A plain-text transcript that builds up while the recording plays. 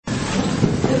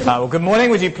Well, good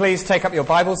morning. Would you please take up your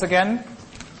Bibles again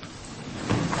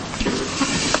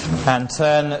and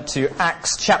turn to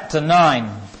Acts chapter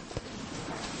 9.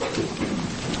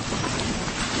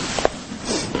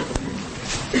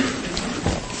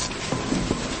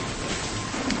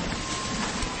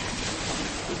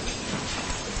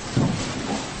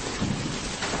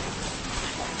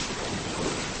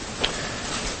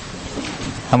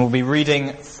 And we'll be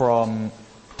reading from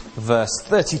verse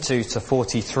 32 to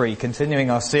 43, continuing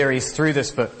our series through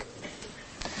this book.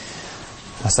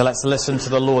 So let's listen to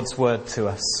the Lord's word to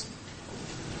us.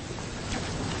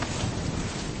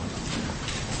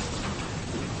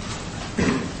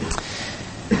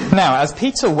 Now, as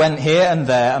Peter went here and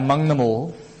there among them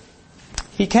all,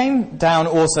 he came down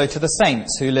also to the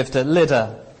saints who lived at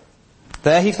Lydda.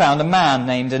 There he found a man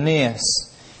named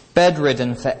Aeneas,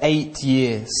 bedridden for 8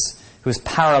 years, who was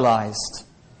paralyzed.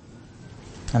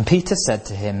 And Peter said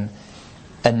to him,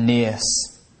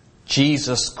 Aeneas,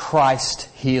 Jesus Christ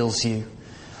heals you.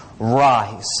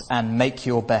 Rise and make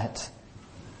your bed.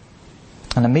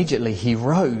 And immediately he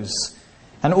rose,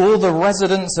 and all the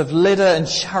residents of Lydda and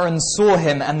Sharon saw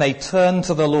him, and they turned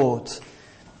to the Lord.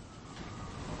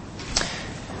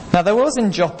 Now there was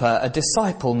in Joppa a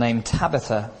disciple named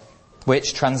Tabitha,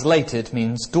 which translated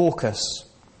means Dorcas.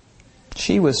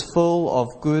 She was full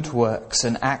of good works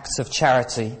and acts of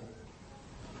charity.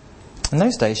 In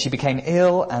those days she became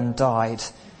ill and died.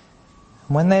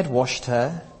 And when they had washed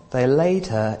her, they laid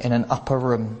her in an upper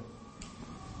room.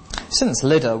 Since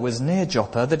Lydda was near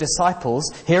Joppa, the disciples,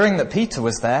 hearing that Peter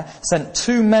was there, sent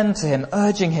 2 men to him,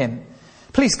 urging him,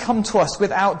 "Please come to us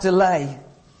without delay."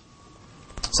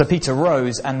 So Peter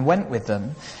rose and went with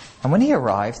them. And when he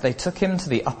arrived, they took him to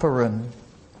the upper room.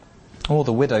 All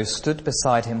the widows stood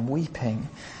beside him, weeping,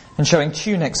 and showing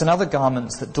tunics and other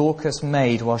garments that Dorcas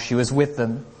made while she was with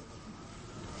them.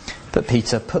 But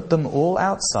Peter put them all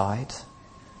outside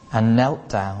and knelt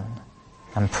down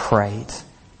and prayed.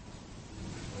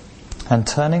 And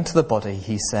turning to the body,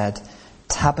 he said,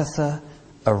 "Tabitha,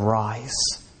 arise."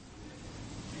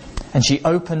 And she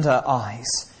opened her eyes.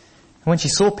 And when she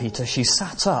saw Peter, she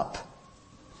sat up.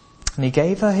 And he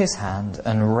gave her his hand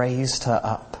and raised her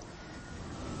up.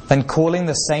 Then calling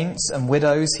the saints and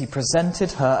widows, he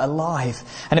presented her alive.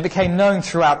 And it became known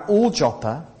throughout all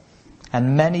Joppa,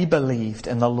 and many believed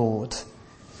in the Lord.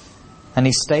 And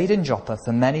he stayed in Joppa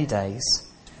for many days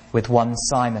with one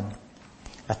Simon,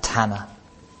 a tanner.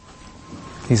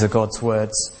 These are God's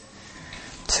words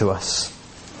to us.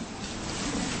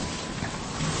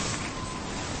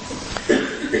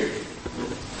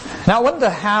 Now I wonder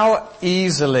how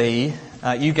easily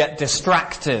you get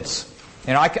distracted.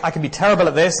 You know, I can be terrible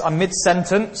at this. I'm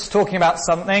mid-sentence talking about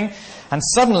something, and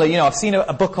suddenly, I've seen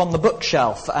a book on the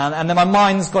bookshelf, and then my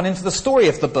mind's gone into the story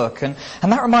of the book, and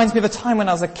that reminds me of a time when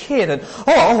I was a kid, and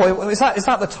is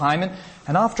that the time?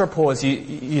 And after a pause,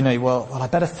 well, I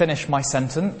better finish my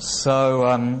sentence.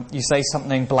 So you say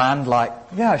something bland like,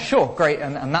 "Yeah, sure, great,"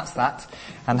 and that's that,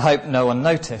 and hope no one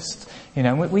noticed.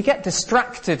 We get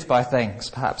distracted by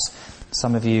things. Perhaps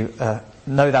some of you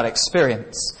know that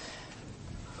experience.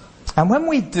 And when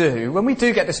we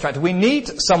do get distracted, we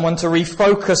need someone to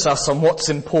refocus us on what's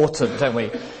important, don't we?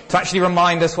 To actually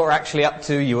remind us what we're actually up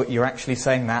to. You're actually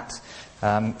saying that.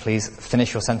 Please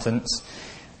finish your sentence.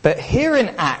 But here in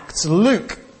Acts,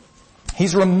 Luke,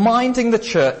 he's reminding the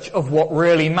church of what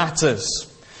really matters,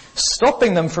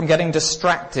 stopping them from getting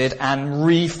distracted and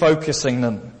refocusing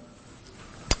them.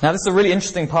 Now, this is a really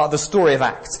interesting part of the story of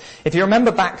Acts. If you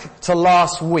remember back to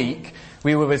last week,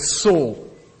 we were with Saul.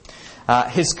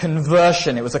 His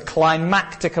conversion, it was a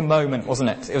climactic moment, wasn't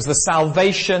it? It was the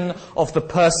salvation of the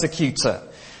persecutor.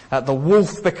 The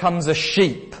wolf becomes a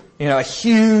sheep. A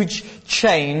huge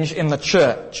change in the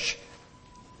church.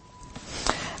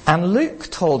 And Luke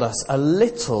told us a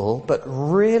little but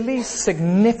really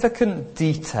significant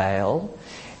detail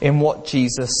in what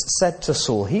Jesus said to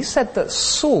Saul. He said that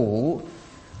Saul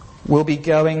will be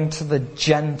going to the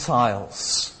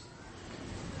Gentiles.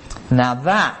 Now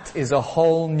that is a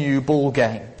whole new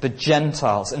ballgame, the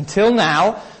Gentiles. Until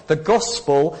now, the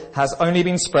gospel has only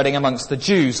been spreading amongst the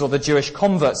Jews or the Jewish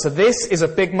converts. So this is a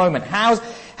big moment. How's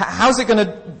it going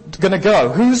to go?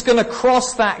 Who's going to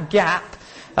cross that gap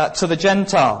to the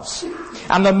Gentiles?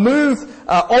 And the move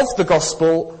of the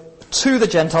gospel to the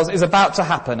Gentiles is about to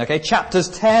happen. Okay, chapters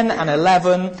 10 and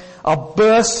 11 are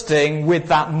bursting with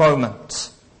that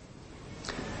moment.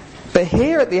 But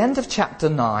here at the end of chapter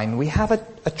 9, we have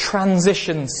a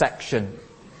transition section.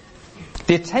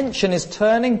 The attention is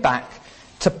turning back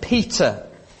to Peter.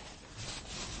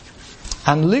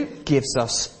 And Luke gives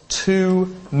us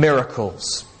 2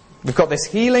 miracles. We've got this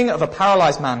healing of a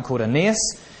paralyzed man called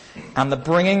Aeneas, and the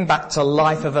bringing back to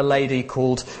life of a lady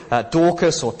called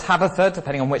Dorcas or Tabitha,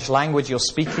 depending on which language you're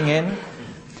speaking in.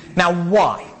 Now,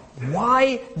 why?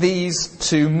 Why these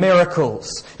two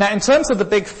miracles? Now, in terms of the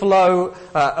big flow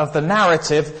of the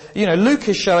narrative, Luke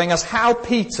is showing us how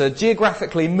Peter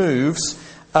geographically moves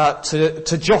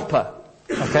to Joppa.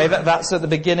 Okay, that's at the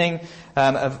beginning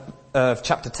of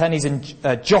chapter 10. He's in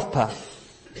Joppa.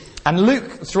 And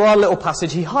Luke, through our little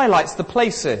passage, he highlights the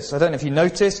places. I don't know if you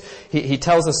noticed. He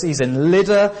tells us he's in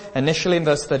Lydda initially in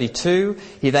verse 32.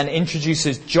 He then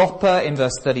introduces Joppa in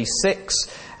verse 36.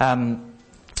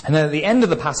 And then at the end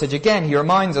of the passage, again, he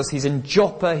reminds us he's in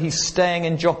Joppa, he's staying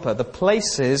in Joppa. The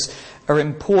places are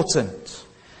important.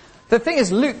 The thing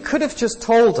is, Luke could have just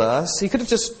told us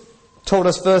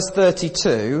verse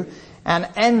 32 and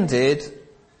ended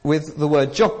with the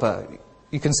word Joppa.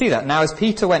 You can see that. Now as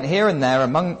Peter went here and there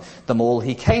among them all,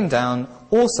 he came down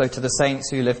also to the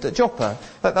saints who lived at Joppa.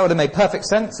 That would have made perfect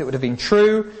sense. It would have been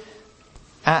true.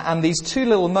 And these two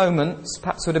little moments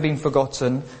perhaps would have been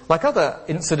forgotten, like other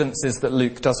incidences that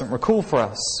Luke doesn't recall for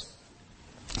us.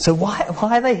 So why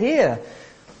are they here?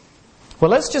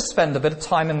 Well, let's just spend a bit of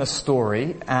time in the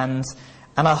story, and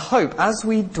I hope as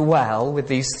we dwell with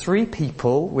these three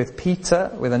people, with Peter,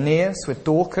 with Aeneas, with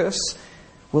Dorcas,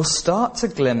 we'll start to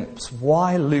glimpse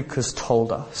why Luke has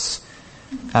told us.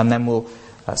 And then we'll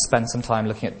spend some time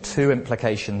looking at two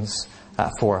implications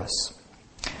for us.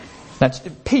 Now,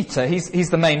 Peter, he's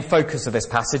the main focus of this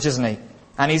passage, isn't he?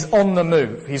 And he's on the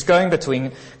move. He's going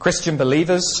between Christian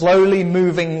believers, slowly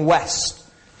moving west.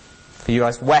 For you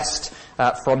guys, west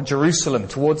from Jerusalem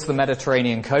towards the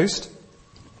Mediterranean coast.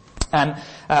 And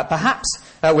perhaps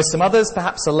with some others,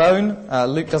 perhaps alone.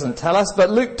 Luke doesn't tell us.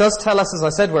 But Luke does tell us, as I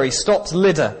said, where he stops,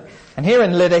 Lydda. And here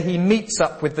in Lydda, he meets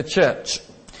up with the church.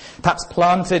 Perhaps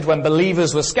planted when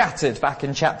believers were scattered back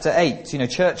in chapter 8.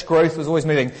 Church growth was always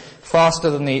moving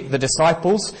faster than the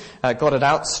disciples. God had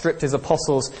outstripped his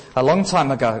apostles a long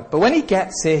time ago. But when he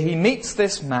gets here, he meets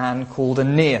this man called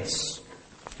Aeneas.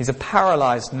 He's a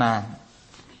paralyzed man.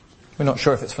 We're not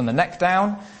sure if it's from the neck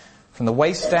down, from the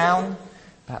waist down.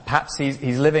 Perhaps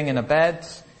he's living in a bed,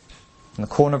 in the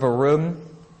corner of a room.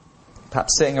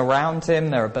 Perhaps sitting around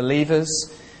him, there are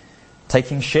believers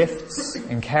taking shifts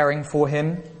and caring for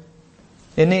him.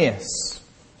 Aeneas.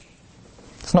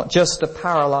 It's not just a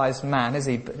paralyzed man, is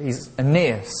he? But he's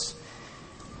Aeneas.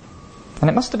 And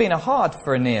it must have been hard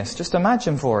for Aeneas. Just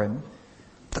imagine for him.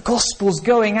 The gospel's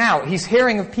going out. He's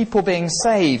hearing of people being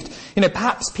saved.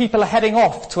 Perhaps people are heading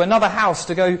off to another house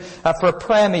to go for a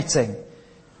prayer meeting.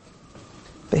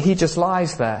 But he just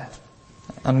lies there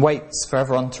and waits for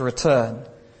everyone to return.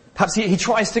 Perhaps he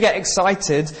tries to get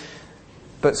excited,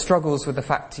 but struggles with the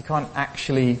fact he can't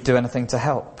actually do anything to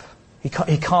help. He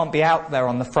can't be out there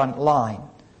on the front line.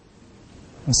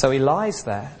 And so he lies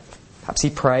there. Perhaps he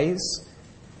prays.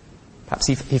 Perhaps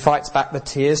he fights back the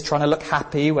tears, trying to look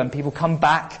happy when people come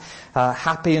back,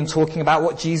 happy and talking about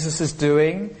what Jesus is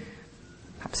doing.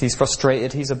 Perhaps he's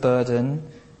frustrated, he's a burden.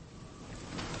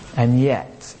 And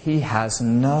yet, he has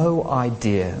no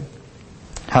idea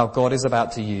how God is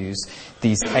about to use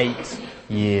these 8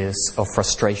 years of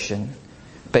frustration.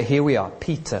 But here we are,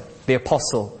 Peter, the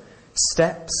apostle,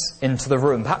 steps into the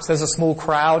room. Perhaps there's a small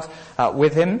crowd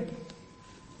with him.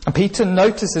 And Peter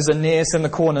notices Aeneas in the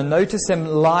corner. Notice him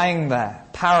lying there,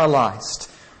 paralyzed.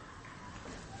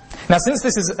 Now, since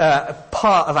this is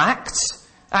part of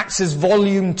Acts is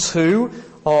volume 2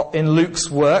 in Luke's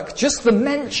work, just the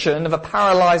mention of a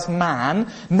paralyzed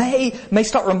man may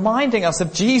start reminding us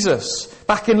of Jesus.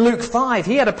 Back in Luke 5,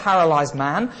 he had a paralyzed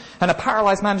man. And a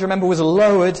paralyzed man, do you remember, was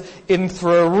lowered in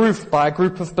through a roof by a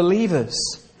group of believers.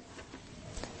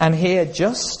 And here,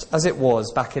 just as it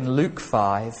was back in Luke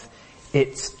 5,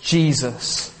 it's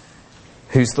Jesus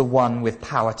who's the one with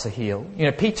power to heal.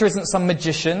 Peter isn't some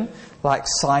magician like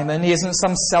Simon. He isn't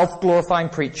some self-glorifying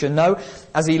preacher. No,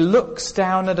 as he looks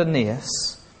down at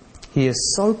Aeneas, he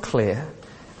is so clear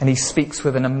and he speaks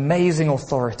with an amazing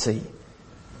authority.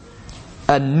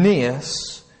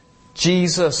 Aeneas,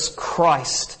 Jesus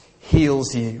Christ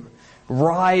heals you.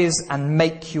 Rise and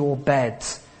make your bed.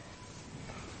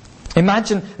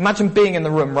 Imagine being in the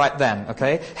room right then,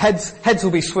 okay? Heads will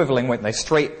be swiveling, won't they?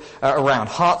 Straight around.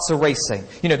 Hearts are racing.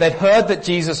 They'd heard that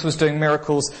Jesus was doing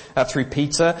miracles through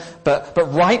Peter, but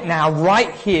right now, right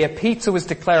here, Peter was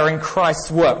declaring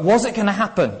Christ's work. Was it going to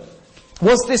happen?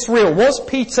 Was this real? Was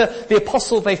Peter the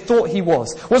apostle they thought he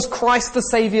was? Was Christ the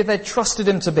Saviour they trusted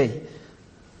him to be?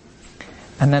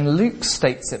 And then Luke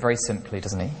states it very simply,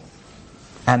 doesn't he?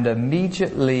 And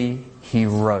immediately he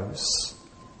rose.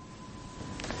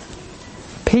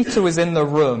 Peter was in the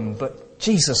room, but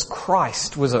Jesus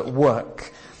Christ was at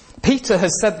work. Peter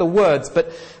has said the words,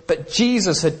 but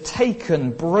Jesus had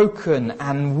taken broken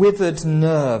and withered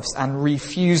nerves and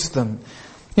refused them.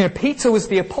 Peter was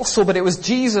the apostle, but it was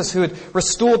Jesus who had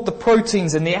restored the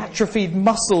proteins in the atrophied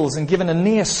muscles and given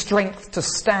Aeneas strength to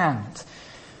stand.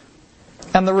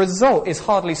 And the result is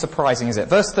hardly surprising, is it?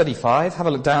 Verse 35, have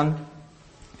a look down.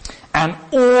 And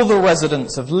all the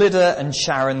residents of Lydda and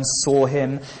Sharon saw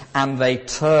him, and they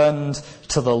turned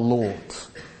to the Lord.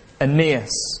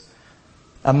 Aeneas,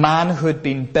 a man who had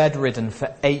been bedridden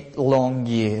for 8 long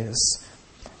years,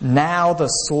 now the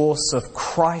source of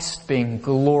Christ being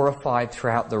glorified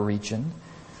throughout the region.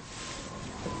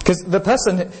 Because the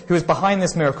person who is behind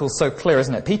this miracle is so clear,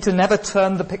 isn't it? Peter never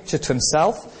turned the picture to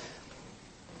himself.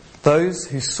 Those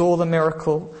who saw the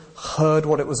miracle heard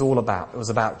what it was all about. It was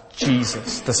about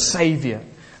Jesus, the Saviour,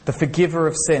 the forgiver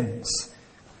of sins.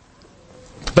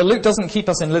 But Luke doesn't keep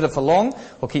us in Lydda for long,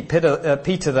 or keep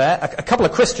Peter there. A couple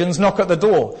of Christians knock at the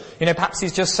door. Perhaps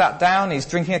he's just sat down, he's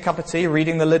drinking a cup of tea,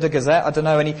 reading the Lydda Gazette, I don't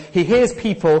know, and he hears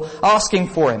people asking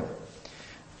for him.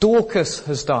 Dorcas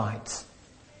has died.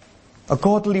 A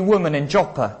godly woman in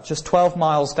Joppa, just 12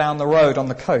 miles down the road on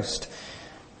the coast.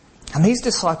 And these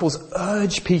disciples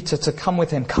urge Peter to come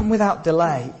with him, come without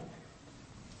delay.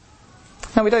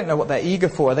 Now we don't know what they're eager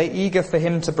for. Are they eager for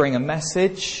him to bring a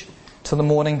message to the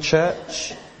morning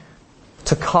church?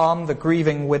 To calm the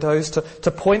grieving widows?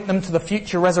 To point them to the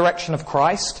future resurrection of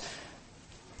Christ?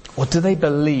 Or do they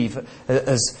believe,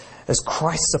 as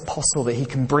Christ's apostle, that he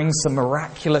can bring some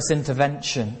miraculous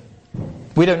intervention?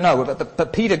 We don't know,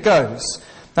 but Peter goes.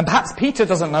 And perhaps Peter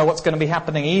doesn't know what's going to be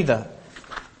happening either.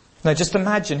 Now just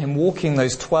imagine him walking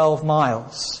those 12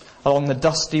 miles along the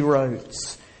dusty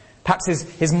roads. Perhaps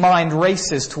his mind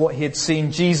races to what he had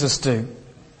seen Jesus do.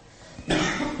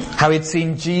 How he had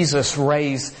seen Jesus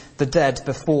raise the dead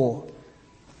before.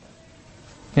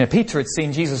 Peter had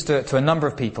seen Jesus do it to a number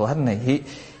of people, hadn't he?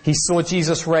 He saw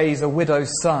Jesus raise a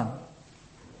widow's son.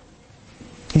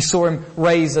 He saw him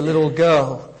raise a little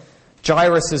girl,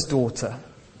 Jairus' daughter.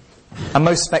 And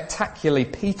most spectacularly,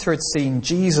 Peter had seen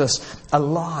Jesus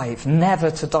alive,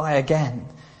 never to die again.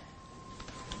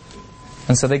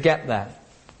 And so they get there.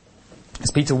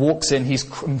 As Peter walks in, he's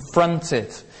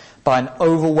confronted by an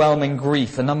overwhelming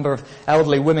grief. A number of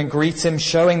elderly women greet him,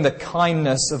 showing the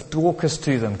kindness of Dorcas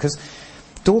to them. Because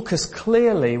Dorcas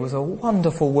clearly was a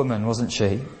wonderful woman, wasn't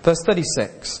she? Verse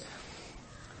 36.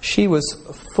 She was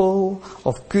full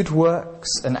of good works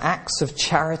and acts of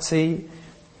charity.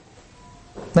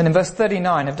 Then in verse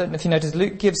 39, I don't know if you noticed,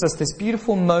 Luke gives us this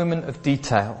beautiful moment of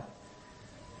detail.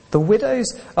 The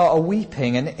widows are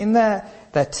weeping, and in their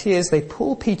tears they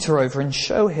pull Peter over and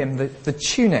show him the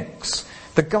tunics,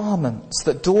 the garments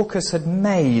that Dorcas had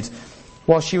made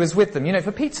while she was with them.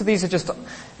 For Peter these are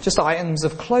just items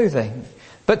of clothing.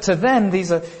 But to them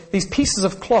these pieces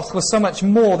of cloth were so much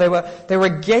more. They were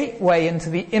a gateway into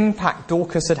the impact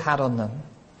Dorcas had had on them.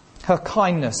 Her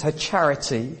kindness, her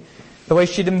charity, the way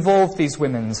she'd involved these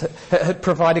women, had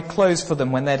provided clothes for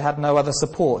them when they'd had no other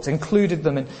support, included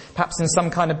them perhaps in some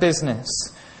kind of business.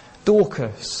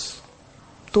 Dorcas,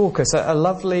 a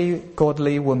lovely,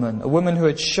 godly woman, a woman who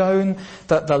had shown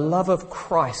that the love of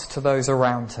Christ to those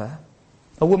around her.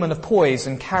 A woman of poise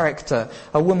and character,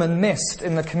 a woman missed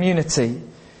in the community.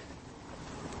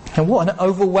 And what an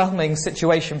overwhelming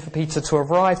situation for Peter to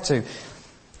arrive to.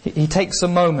 He takes a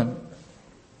moment.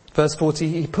 Verse 40,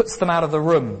 he puts them out of the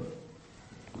room.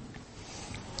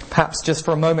 Perhaps just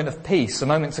for a moment of peace, a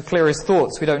moment to clear his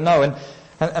thoughts, we don't know.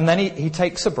 And then he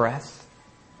takes a breath.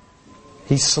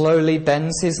 He slowly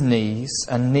bends his knees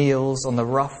and kneels on the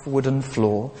rough wooden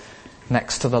floor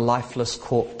next to the lifeless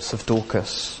corpse of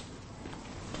Dorcas.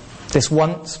 This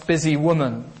once busy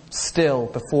woman still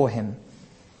before him.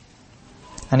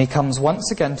 And he comes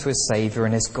once again to his Saviour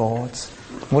and his God.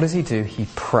 What does he do? He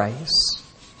prays.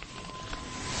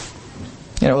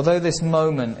 Although this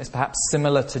moment is perhaps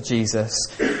similar to Jesus,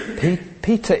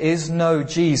 Peter is no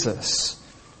Jesus.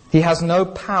 He has no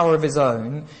power of his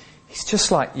own. He's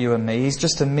just like you and me. He's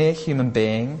just a mere human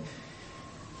being.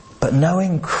 But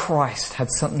knowing Christ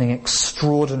had something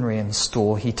extraordinary in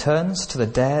store, he turns to the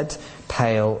dead,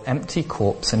 pale, empty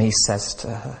corpse and he speaks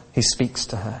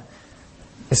to her.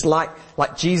 It's like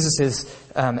Jesus'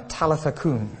 Talitha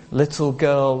Kum, little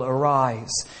girl,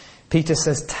 arise. Peter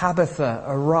says, Tabitha,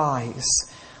 arise.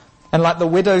 And like the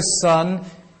widow's son,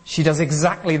 she does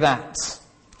exactly that.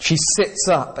 She sits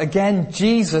up. Again,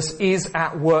 Jesus is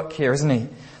at work here, isn't he?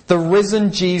 The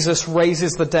risen Jesus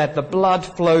raises the dead. The blood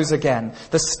flows again.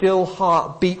 The still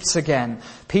heart beats again.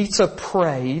 Peter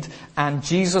prayed and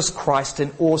Jesus Christ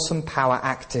in awesome power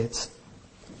acted.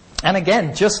 And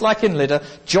again, just like in Lydda,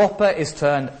 Joppa is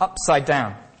turned upside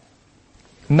down.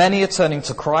 Many are turning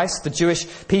to Christ. The Jewish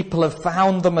people have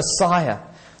found the Messiah,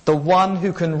 the one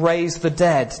who can raise the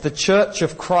dead. The church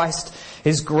of Christ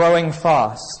is growing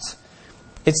fast.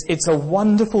 It's a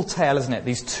wonderful tale, isn't it?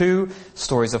 These two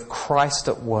stories of Christ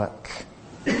at work.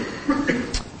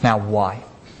 Now, why?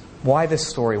 Why this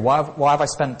story? Why have I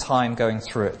spent time going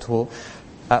through it? Well,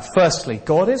 firstly,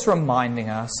 God is reminding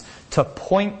us to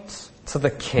point to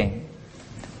the King.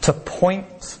 To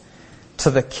point to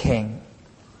the King.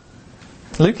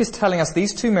 Luke is telling us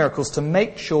these two miracles to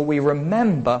make sure we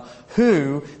remember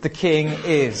who the King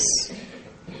is.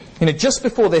 Just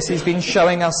before this, he's been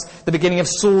showing us the beginning of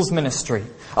Saul's ministry.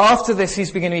 After this,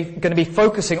 he's going to be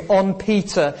focusing on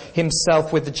Peter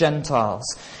himself with the Gentiles.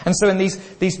 And so in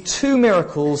these two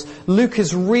miracles, Luke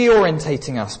is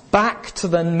reorientating us back to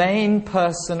the main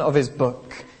person of his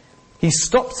book. He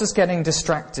stops us getting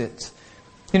distracted.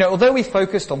 Although we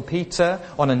focused on Peter,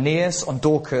 on Aeneas, on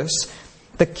Dorcas,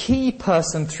 the key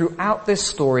person throughout this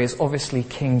story is obviously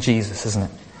King Jesus, isn't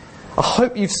it? I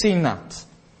hope you've seen that.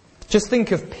 Just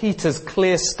think of Peter's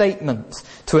clear statement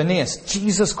to Aeneas,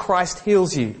 Jesus Christ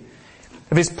heals you.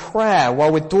 Of his prayer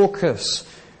while with Dorcas.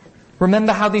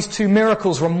 Remember how these two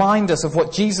miracles remind us of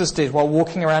what Jesus did while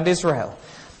walking around Israel.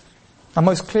 And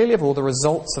most clearly of all, the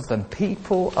results of them.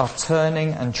 People are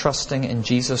turning and trusting in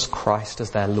Jesus Christ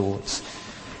as their Lord.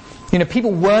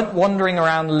 People weren't wandering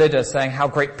around Lydda saying how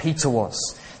great Peter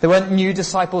was. They weren't new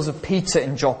disciples of Peter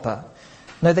in Joppa.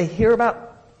 No, they hear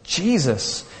about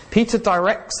Jesus. Peter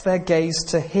directs their gaze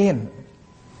to him.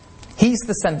 He's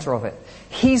the centre of it.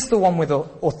 He's the one with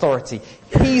authority.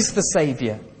 He's the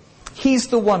Saviour. He's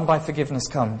the one by forgiveness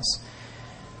comes.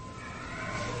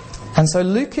 And so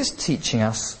Luke is teaching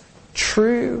us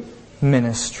true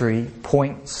ministry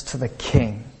points to the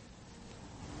King.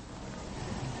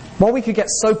 While we could get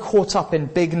so caught up in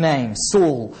big names,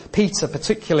 Saul, Peter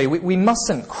particularly, we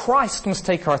mustn't. Christ must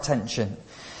take our attention.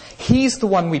 He's the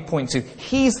one we point to.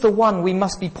 He's the one we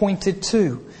must be pointed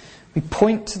to. We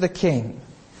point to the King.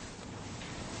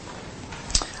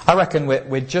 I reckon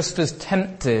we're just as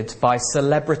tempted by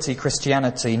celebrity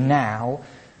Christianity now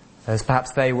as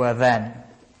perhaps they were then.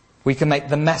 We can make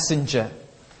the messenger,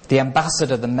 the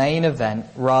ambassador, the main event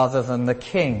rather than the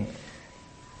King.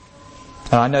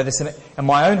 And I know this in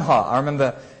my own heart. I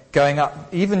remember going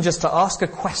up even just to ask a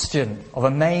question of a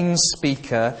main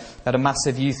speaker at a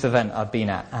massive youth event I'd been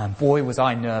at. And boy, was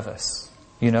I nervous.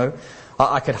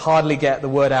 I could hardly get the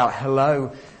word out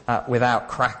hello without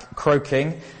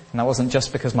croaking. And that wasn't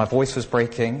just because my voice was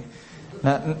breaking.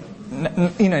 Now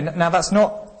that's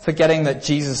not forgetting that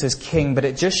Jesus is King, but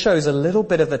it just shows a little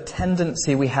bit of the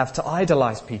tendency we have to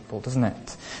idolize people, doesn't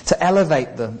it? To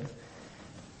elevate them.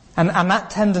 And that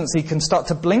tendency can start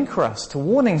to blinker us to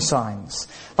warning signs,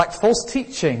 like false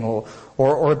teaching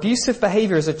or abusive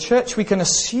behaviour. As a church, we can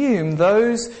assume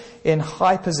those in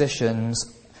high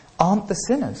positions aren't the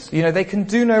sinners. They can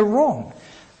do no wrong.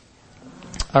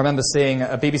 I remember seeing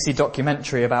a BBC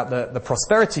documentary about the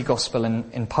prosperity gospel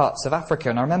in parts of Africa.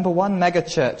 And I remember one mega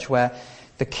church where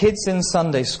the kids in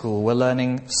Sunday school were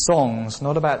learning songs,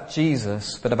 not about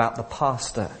Jesus, but about the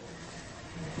pastor.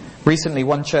 Recently,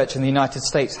 one church in the United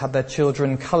States had their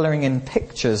children colouring in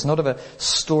pictures, not of a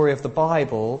story of the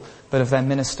Bible, but of their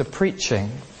minister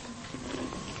preaching.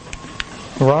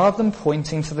 Rather than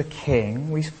pointing to the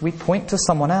King, we point to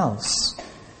someone else.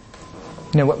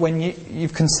 When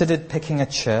you've considered picking a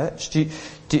church, do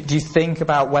you think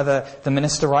about whether the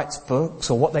minister writes books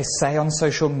or what they say on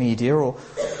social media, or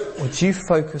do you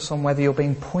focus on whether you're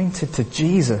being pointed to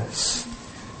Jesus?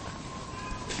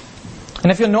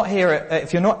 And if you're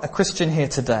not a Christian here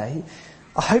today,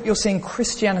 I hope you're seeing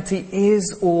Christianity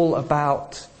is all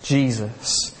about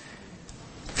Jesus.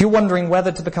 If you're wondering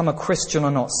whether to become a Christian or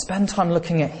not, spend time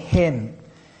looking at Him.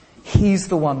 He's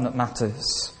the one that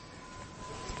matters.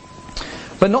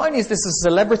 But not only is this a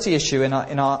celebrity issue in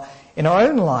our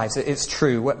own lives, it's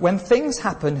true. When things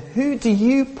happen, who do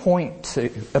you point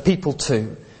people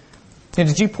to?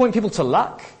 Did you point people to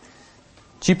luck?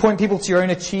 Do you point people to your own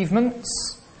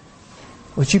achievements?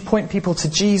 Would you point people to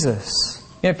Jesus?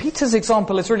 Peter's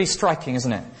example is really striking,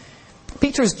 isn't it?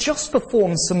 Peter has just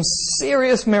performed some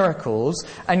serious miracles,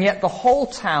 and yet the whole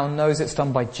town knows it's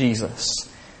done by Jesus.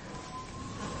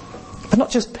 But not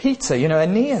just Peter.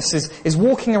 Aeneas is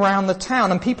walking around the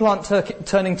town, and people aren't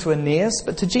turning to Aeneas,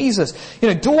 but to Jesus.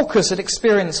 Dorcas had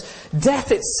experienced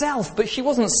death itself, but she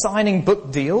wasn't signing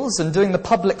book deals and doing the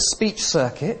public speech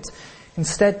circuit.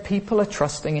 Instead, people are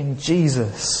trusting in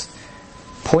Jesus.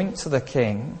 Point to the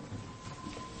King.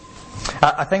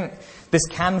 I think this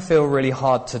can feel really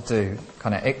hard to do.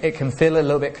 It can feel a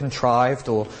little bit contrived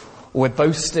or Or we're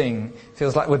boasting,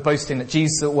 feels like we're boasting that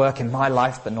Jesus is at work in my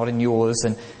life but not in yours.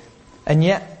 And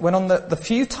yet, when on the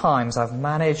few times I've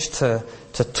managed to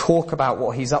talk about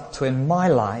what he's up to in my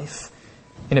life,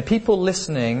 people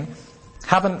listening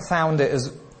haven't found it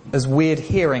as weird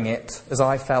hearing it as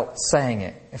I felt saying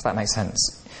it, if that makes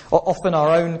sense. Often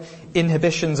our own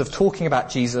inhibitions of talking about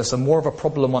Jesus are more of a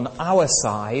problem on our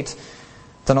side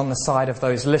than on the side of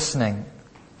those listening.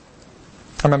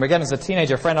 I remember again as a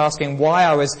teenager, a friend asking why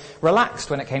I was relaxed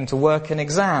when it came to work and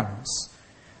exams.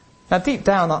 Now deep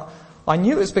down, I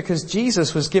knew it was because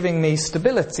Jesus was giving me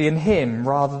stability in him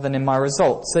rather than in my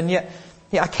results. And yet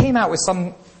I came out with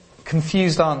some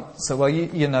confused answer. Well,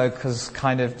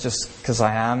 because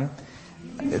I am.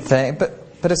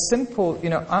 But a simple,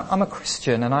 I'm a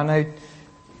Christian and I know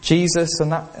Jesus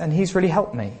and he's really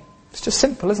helped me. It's just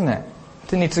simple, isn't it?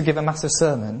 Didn't need to give a massive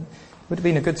sermon. Would have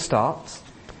been a good start.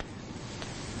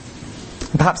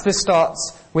 And perhaps this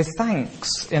starts with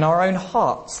thanks in our own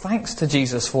hearts. Thanks to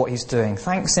Jesus for what he's doing.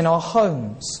 Thanks in our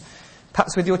homes.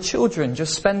 Perhaps with your children,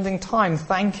 just spending time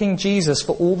thanking Jesus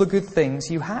for all the good things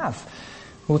you have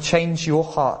will change your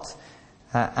heart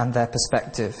and their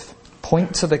perspective.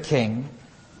 Point to the King.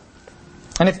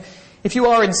 And if you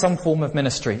are in some form of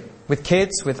ministry, with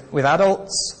kids, with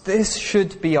adults, this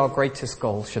should be our greatest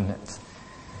goal, shouldn't it?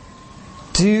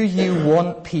 Do you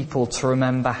want people to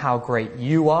remember how great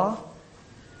you are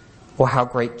or how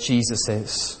great Jesus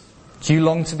is? Do you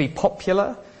long to be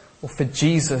popular or for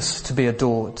Jesus to be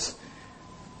adored?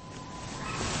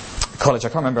 College, I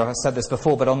can't remember if I said this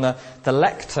before, but on the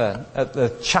lectern at the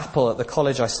chapel at the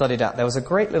college I studied at, there was a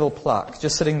great little plaque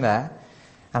just sitting there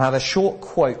and had a short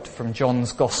quote from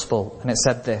John's Gospel, and it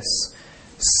said this: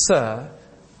 "Sir,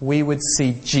 we would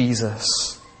see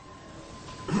Jesus."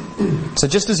 So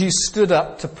just as you stood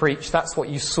up to preach, that's what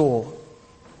you saw.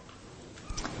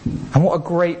 And what a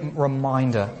great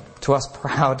reminder to us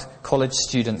proud college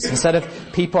students. Instead of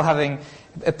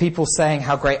people saying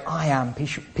how great I am,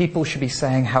 people should be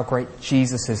saying how great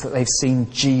Jesus is, that they've seen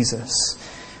Jesus.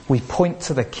 We point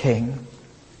to the King.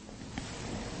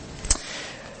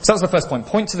 So that was the first point,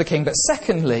 point to the King. But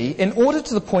secondly, in order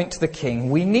to point to the King,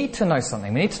 we need to know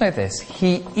something. We need to know this.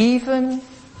 He even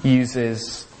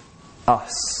uses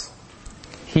us.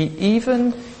 He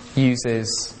even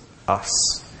uses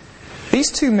us. These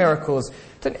two miracles,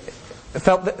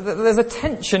 felt that there's a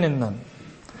tension in them.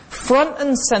 Front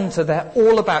and centre, they're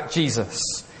all about Jesus.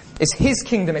 It's his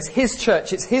kingdom, it's his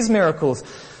church, it's his miracles.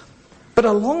 But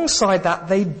alongside that,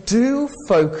 they do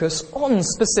focus on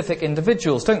specific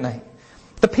individuals, don't they?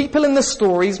 The people in the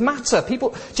stories matter.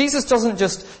 Jesus doesn't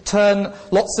just turn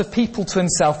lots of people to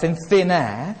himself in thin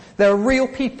air. They're real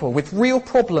people with real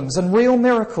problems and real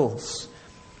miracles.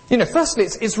 Firstly,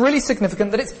 it's really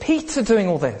significant that it's Peter doing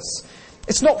all this.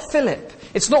 It's not Philip.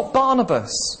 It's not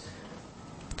Barnabas.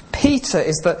 Peter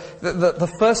is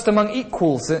the first among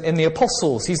equals in the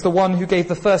apostles. He's the one who gave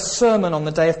the first sermon on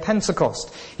the day of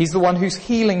Pentecost. He's the one who's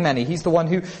healing many. He's the one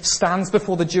who stands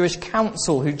before the Jewish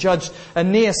council, who judged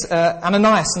Ananias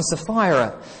and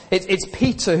Sapphira. It's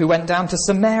Peter who went down to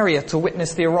Samaria to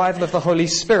witness the arrival of the Holy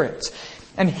Spirit.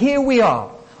 And here we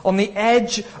are, on the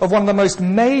edge of one of the most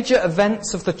major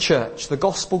events of the church, the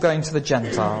gospel going to the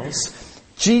Gentiles.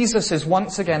 Jesus is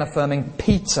once again affirming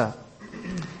Peter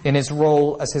in his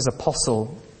role as his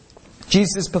apostle.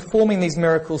 Jesus is performing these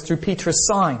miracles through Peter's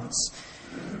signs.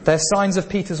 They're signs of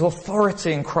Peter's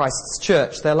authority in Christ's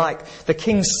church. They're like the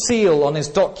king's seal on his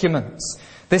documents.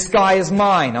 This guy is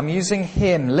mine. I'm using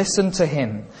him. Listen to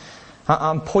him.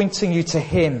 I'm pointing you to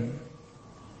him.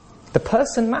 The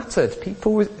person mattered.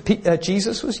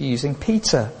 Jesus was using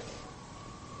Peter.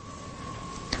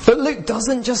 But Luke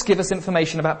doesn't just give us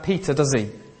information about Peter, does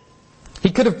he? He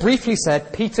could have briefly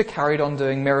said Peter carried on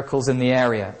doing miracles in the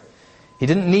area. He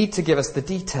didn't need to give us the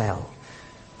detail.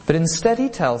 But instead he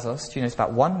tells us, it's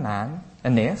about one man,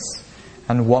 Aeneas,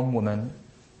 and one woman,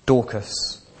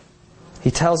 Dorcas.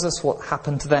 He tells us what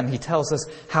happened to them. He tells us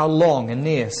how long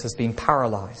Aeneas has been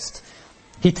paralysed.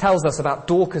 He tells us about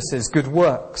Dorcas's good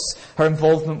works, her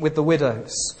involvement with the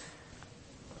widows.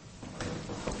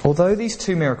 Although these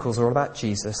two miracles are all about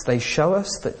Jesus, they show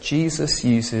us that Jesus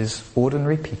uses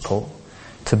ordinary people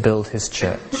to build his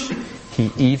church.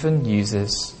 He even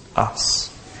uses us.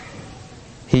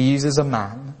 He uses a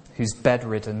man who's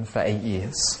bedridden for 8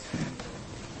 years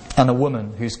and a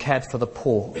woman who's cared for the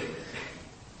poor.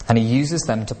 And he uses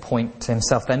them to point to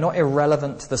himself. They're not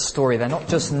irrelevant to the story. They're not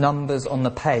just numbers on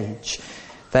the page.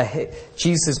 They're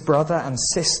Jesus' brother and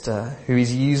sister who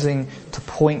he's using to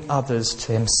point others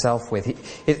to himself with.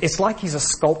 It's like he's a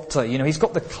sculptor. He's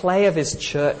got the clay of his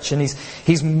church and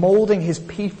he's moulding his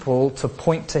people to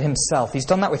point to himself. He's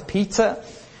done that with Peter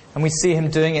And we see him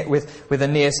doing it with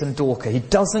Aeneas and Dorcas. He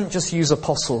doesn't just use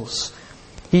apostles.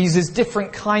 He uses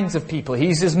different kinds of people. He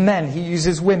uses men. He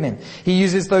uses women. He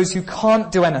uses those who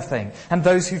can't do anything and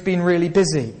those who've been really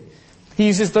busy. He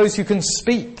uses those who can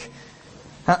speak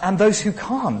and those who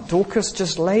can't. Dorcas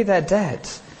just lay there dead.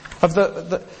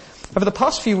 Over the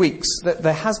past few weeks,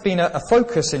 there has been a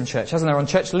focus in church, hasn't there, on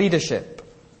church leadership,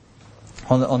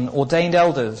 on ordained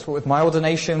elders, with my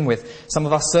ordination, with some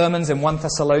of our sermons in 1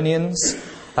 Thessalonians,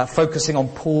 focusing on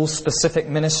Paul's specific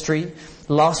ministry.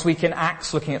 Last week in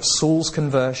Acts, looking at Saul's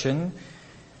conversion.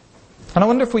 And I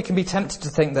wonder if we can be tempted to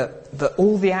think that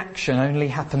all the action only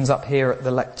happens up here at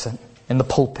the lectern, in the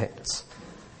pulpit.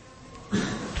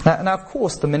 Now, of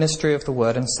course, the ministry of the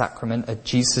Word and Sacrament are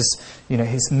Jesus,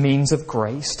 his means of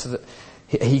grace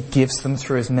he gives them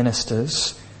through his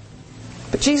ministers.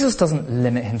 But Jesus doesn't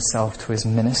limit himself to his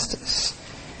ministers.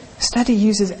 Instead, he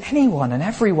uses anyone and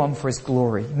everyone for his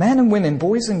glory. Men and women,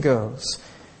 boys and girls.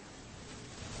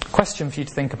 Question for you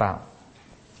to think about.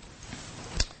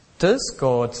 Does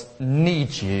God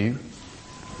need you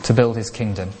to build his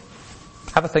kingdom?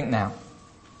 Have a think now.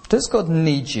 Does God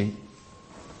need you?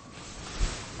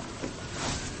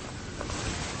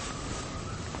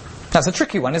 That's a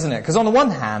tricky one, isn't it? Because on the one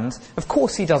hand, of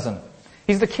course he doesn't.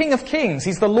 He's the King of Kings.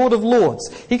 He's the Lord of Lords.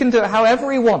 He can do it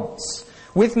however he wants.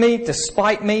 With me,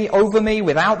 despite me, over me,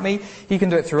 without me. He can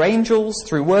do it through angels,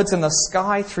 through words in the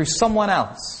sky, through someone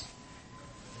else.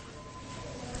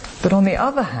 But on the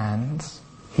other hand,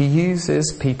 he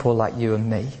uses people like you and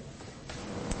me.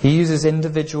 He uses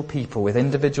individual people with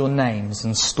individual names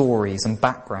and stories and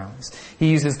backgrounds.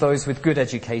 He uses those with good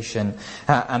education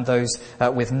and those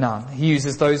with none. He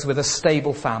uses those with a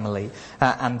stable family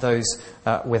and those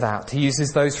without. He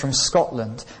uses those from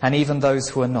Scotland and even those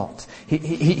who are not.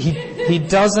 He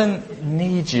doesn't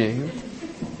need you.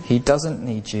 He doesn't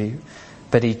need you,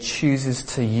 but he chooses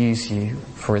to use you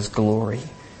for his glory.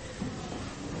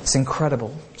 It's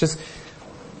incredible.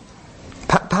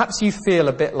 Perhaps you feel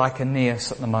a bit like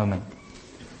Aeneas at the moment.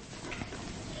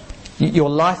 Your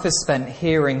life is spent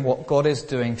hearing what God is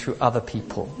doing through other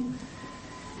people.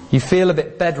 You feel a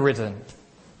bit bedridden.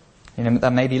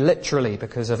 That may be literally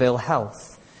because of ill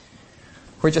health.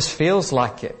 Or it just feels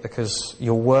like it because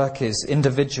your work is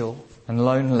individual and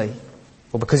lonely.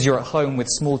 Or because you're at home with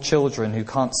small children who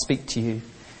can't speak to you.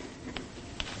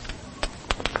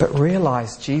 But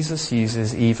realize Jesus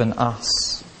uses even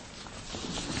us.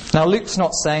 Now, Luke's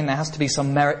not saying there has to be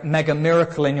some mega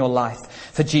miracle in your life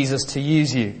for Jesus to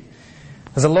use you.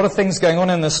 There's a lot of things going on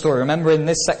in this story. Remember, in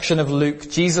this section of Luke,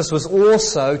 Jesus was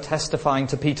also testifying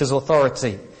to Peter's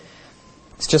authority.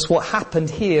 It's just what happened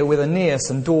here with Aeneas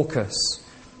and Dorcas.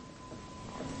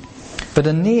 But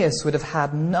Aeneas would have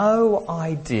had no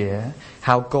idea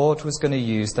how God was going to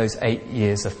use those 8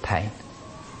 years of pain.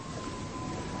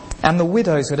 And the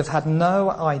widows would have had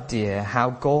no idea how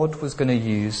God was going to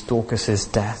use Dorcas's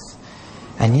death.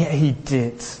 And yet he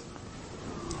did.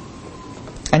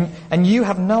 And you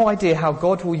have no idea how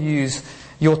God will use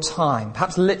your time,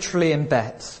 perhaps literally in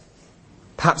bed,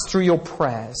 perhaps through your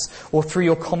prayers, or through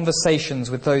your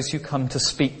conversations with those who come to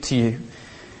speak to you.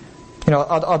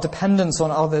 Our dependence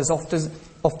on others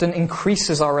often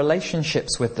increases our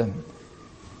relationships with them.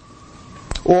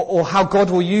 Or how God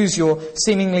will use your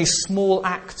seemingly small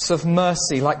acts of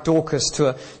mercy, like Dorcas,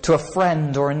 to a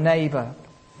friend or a neighbour.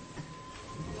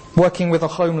 Working with a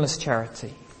homeless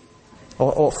charity.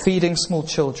 Or feeding small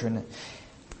children.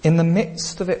 In the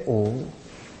midst of it all,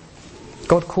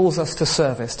 God calls us to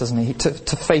service, doesn't he?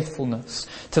 To faithfulness.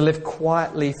 To live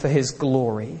quietly for his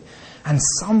glory. And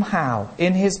somehow,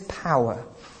 in his power,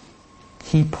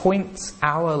 he points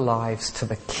our lives to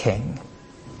the King.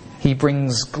 He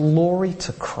brings glory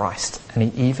to Christ, and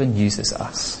he even uses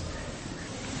us.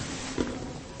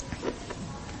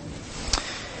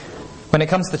 When it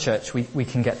comes to church, we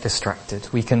can get distracted.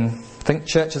 We can think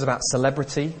church is about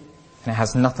celebrity, and it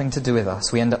has nothing to do with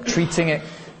us. We end up treating it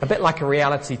a bit like a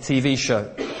reality TV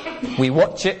show. We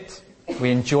watch it,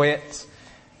 we enjoy it,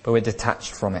 but we're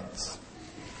detached from it.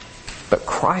 But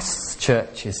Christ's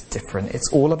church is different.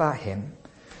 It's all about him.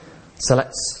 So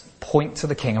let's point to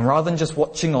the King. And rather than just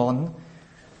watching on,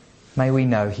 may we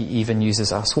know he even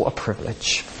uses us. What a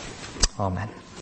privilege. Amen.